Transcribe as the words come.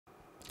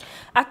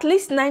At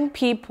least 9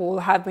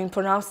 people have been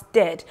pronounced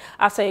dead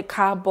after a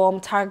car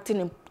bomb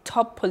targeting a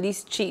top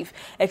police chief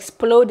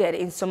exploded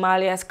in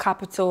Somalia's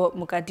capital,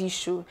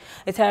 Mogadishu.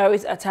 The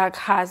terrorist attack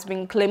has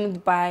been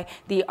claimed by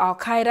the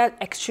Al-Qaeda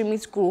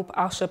extremist group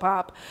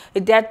Shabaab. The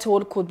death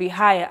toll could be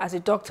higher, as the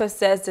doctor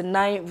says the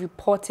 9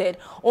 reported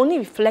only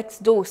reflects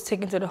those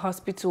taken to the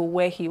hospital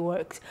where he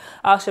works.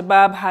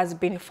 Shabaab has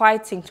been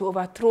fighting to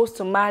overthrow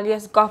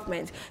Somalia's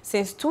government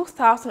since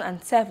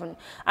 2007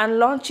 and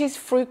launches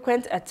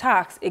frequent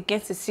attacks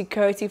against the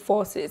security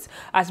forces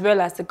as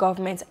well as the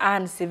government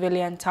and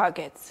civilian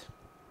targets.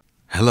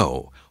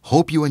 Hello,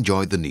 hope you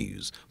enjoyed the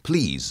news.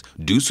 Please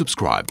do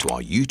subscribe to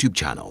our YouTube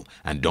channel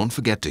and don't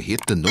forget to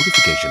hit the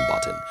notification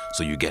button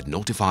so you get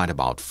notified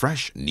about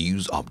fresh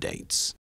news updates.